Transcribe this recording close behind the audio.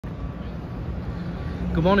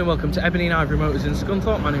Good morning, welcome to Ebony and Ivory Motors in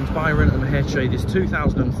Scunthorpe. My name's Byron and I'm here to show you this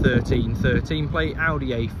 2013 13 plate Audi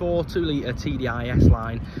A4 2 litre TDI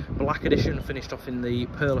S-Line black edition, finished off in the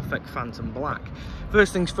Pearl Effect Phantom Black.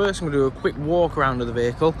 First things first, I'm going to do a quick walk around of the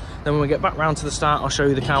vehicle, then when we get back round to the start I'll show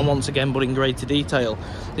you the car once again, but in greater detail.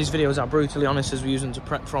 These videos are brutally honest as we use them to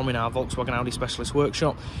prep from in our Volkswagen Audi Specialist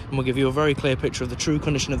Workshop, and we'll give you a very clear picture of the true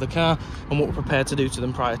condition of the car and what we're prepared to do to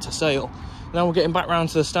them prior to sale. Now we're getting back round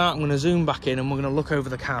to the start, I'm going to zoom back in and we're going to look over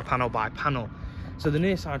the car panel by panel. So the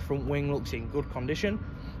near side front wing looks in good condition,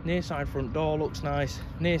 near side front door looks nice,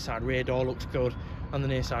 near side rear door looks good, and the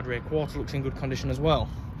near side rear quarter looks in good condition as well.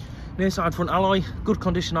 Near side front alloy, good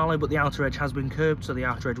condition alloy, but the outer edge has been curbed, so the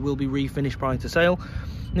outer edge will be refinished prior to sale.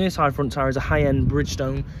 Near side front tyre is a high-end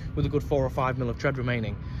Bridgestone with a good 4 or 5 mil of tread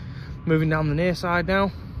remaining. Moving down the near side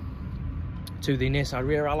now to the near side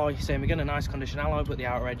rear alloy, same again, a nice condition alloy, but the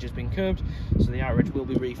outer edge has been curbed, so the outer edge will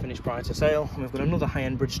be refinished prior to sale. And we've got another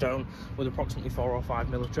high-end Bridgestone with approximately 4 or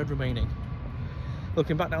 5 mil of tread remaining.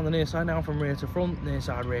 Looking back down the near side now from rear to front, near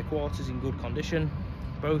side rear quarters in good condition,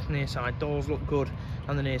 both near side doors look good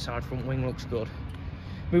and the near side front wing looks good.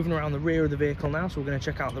 Moving around the rear of the vehicle now, so we're going to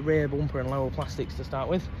check out the rear bumper and lower plastics to start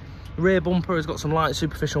with. The rear bumper has got some light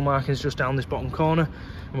superficial markings just down this bottom corner,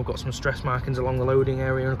 and we've got some stress markings along the loading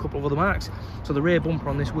area and a couple of other marks. So the rear bumper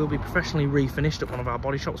on this will be professionally refinished at one of our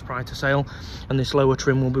body shops prior to sale, and this lower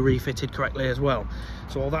trim will be refitted correctly as well.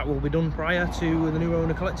 So all that will be done prior to the new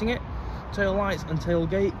owner collecting it. Tail lights and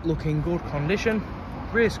tailgate look in good condition.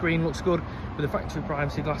 Rear screen looks good with a factory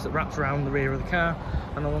privacy glass that wraps around the rear of the car,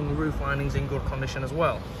 and along the roof linings in good condition as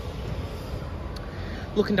well.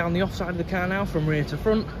 Looking down the offside of the car now from rear to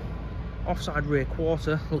front, offside rear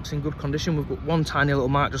quarter looks in good condition. We've got one tiny little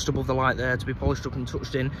mark just above the light there to be polished up and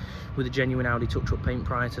touched in with a genuine Audi touch-up paint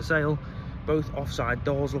prior to sale. Both offside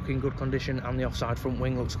doors look in good condition and the offside front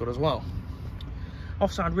wing looks good as well.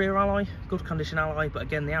 Offside rear alloy, good condition alloy, but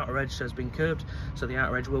again the outer edge has been curbed, so the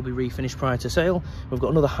outer edge will be refinished prior to sale. We've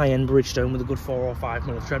got another high-end Bridgestone with a good 4 or 5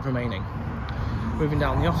 mil of tread remaining. Moving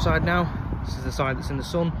down the offside now, this is the side that's in the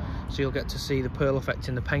sun, so you'll get to see the pearl effect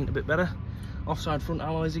in the paint a bit better. Offside front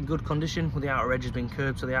alloy is in good condition, with the outer edge has been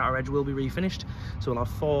curbed, so the outer edge will be refinished. So we'll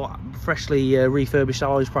have 4 freshly refurbished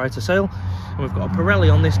alloys prior to sale. And we've got a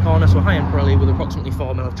Pirelli on this corner, so a high-end Pirelli with approximately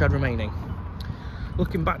 4 mil of tread remaining.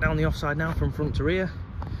 Looking back down the offside now from front to rear,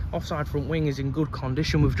 offside front wing is in good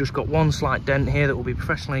condition. We've just got one slight dent here that will be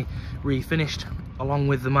professionally refinished, along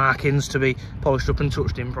with the markings to be polished up and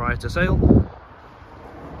touched in prior to sale.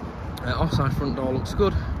 Offside front door looks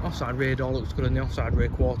good, offside rear door looks good, and the offside rear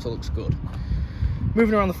quarter looks good.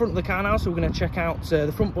 Moving around the front of the car now, so we're going to check out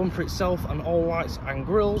the front bumper itself and all lights and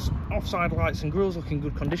grills. Offside lights and grills look in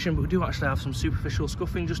good condition, but we do actually have some superficial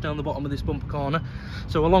scuffing just down the bottom of this bumper corner.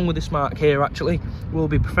 So along with this mark here actually, will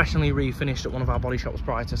be professionally refinished at one of our body shops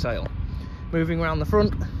prior to sale. Moving around the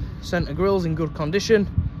front, centre grills in good condition.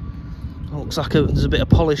 Looks like there's a bit of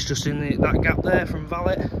polish just in that gap there from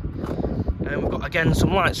valet. And we've got again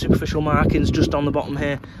some light superficial markings just on the bottom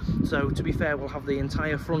here, so to be fair we'll have the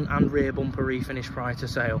entire front and rear bumper refinished prior to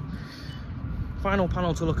sale. Final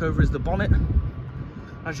panel to look over is the bonnet.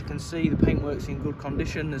 As you can see, the paintwork's in good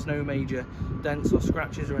condition, there's no major dents or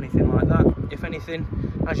scratches or anything like that. If anything,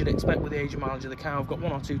 as you'd expect with the age and mileage of the car, I've got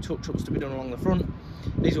 1 or 2 touch-ups to be done along the front.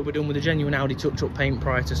 These will be done with a genuine Audi touch-up paint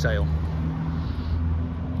prior to sale.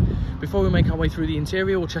 Before we make our way through the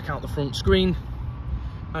interior, we'll check out the front screen.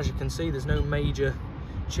 As you can see, there's no major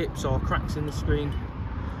chips or cracks in the screen.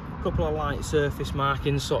 A couple of light surface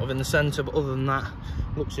markings sort of in the centre, but other than that,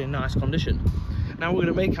 looks in nice condition. Now we're going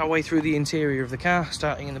to make our way through the interior of the car,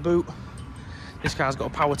 starting in the boot. This car's got a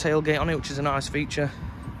power tailgate on it, which is a nice feature.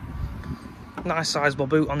 Nice sizable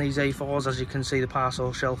boot on these A4s. As you can see, the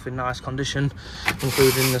parcel shelf in nice condition,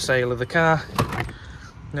 including the sale of the car.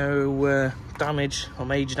 No damage or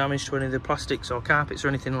major damage to any of the plastics or carpets or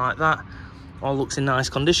anything like that. All looks in nice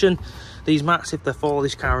condition. These mats, if they're for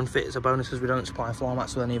this car and fit, is a bonus because we don't supply floor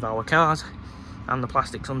mats with any of our cars. And the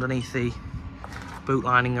plastics underneath the boot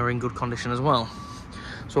lining are in good condition as well.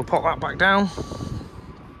 So we'll pop that back down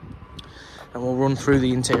and we'll run through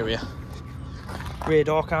the interior. Rear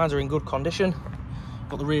door cards are in good condition.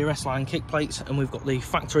 Got the rear S-Line kick plates, and we've got the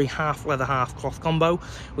factory half leather half cloth combo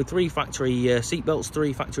with 3 factory seat belts,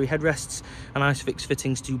 3 factory headrests, and ISOFIX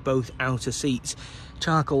fittings to both outer seats.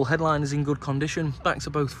 Charcoal headline is in good condition, backs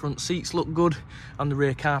of both front seats look good, and the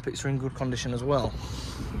rear carpets are in good condition as well.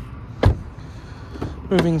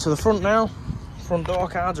 Moving to the front now, front door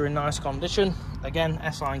cards are in nice condition. Again,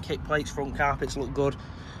 S-Line kick plates, front carpets look good,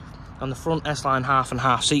 and the front S-Line half and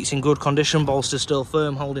half seats in good condition, bolsters still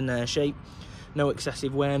firm, holding their shape. no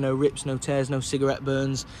excessive wear, no rips, no tears, no cigarette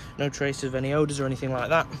burns, no traces of any odours or anything like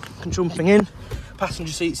that. Jumping in,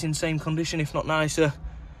 passenger seats in same condition, if not nicer.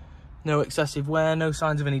 No excessive wear, no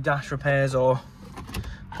signs of any dash repairs or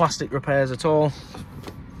plastic repairs at all.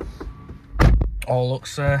 All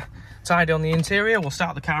looks tidy on the interior. We'll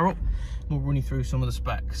start the car up, we'll run you through some of the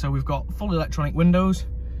specs. So we've got full electronic windows,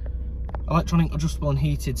 electronic adjustable and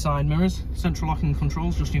heated side mirrors, central locking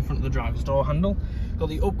controls just in front of the driver's door handle. Got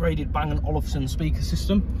the upgraded Bang & Olufsen speaker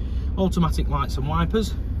system, automatic lights and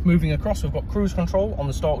wipers. Moving across, we've got cruise control on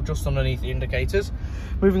the stalk just underneath the indicators.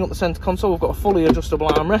 Moving up the centre console, we've got a fully adjustable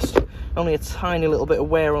armrest, only a tiny little bit of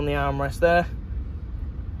wear on the armrest there.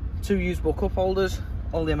 2 usable cup holders,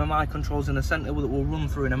 all the MMI controls in the centre that we'll run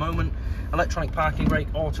through in a moment. Electronic parking brake,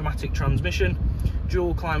 automatic transmission,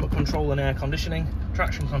 dual climate control and air conditioning,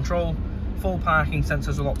 traction control, full parking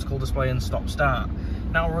sensors with optical display and stop start.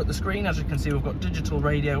 Now we're at the screen, as you can see we've got digital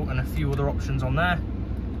radio and a few other options on there.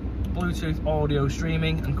 Bluetooth audio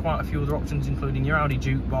streaming and quite a few other options, including your Audi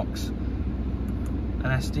jukebox, an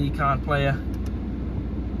SD card player,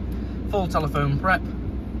 full telephone prep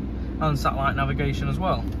and satellite navigation as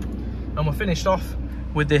well. And we're finished off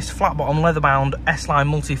with this flat bottom leather bound S-Line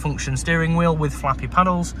multifunction steering wheel with flappy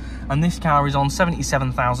paddles, and this car is on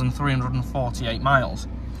 77,348 miles.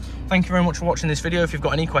 Thank you very much for watching this video. If you've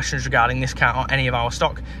got any questions regarding this car or any of our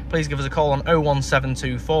stock, please give us a call on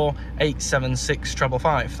 01724 876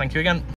 555. Thank you again.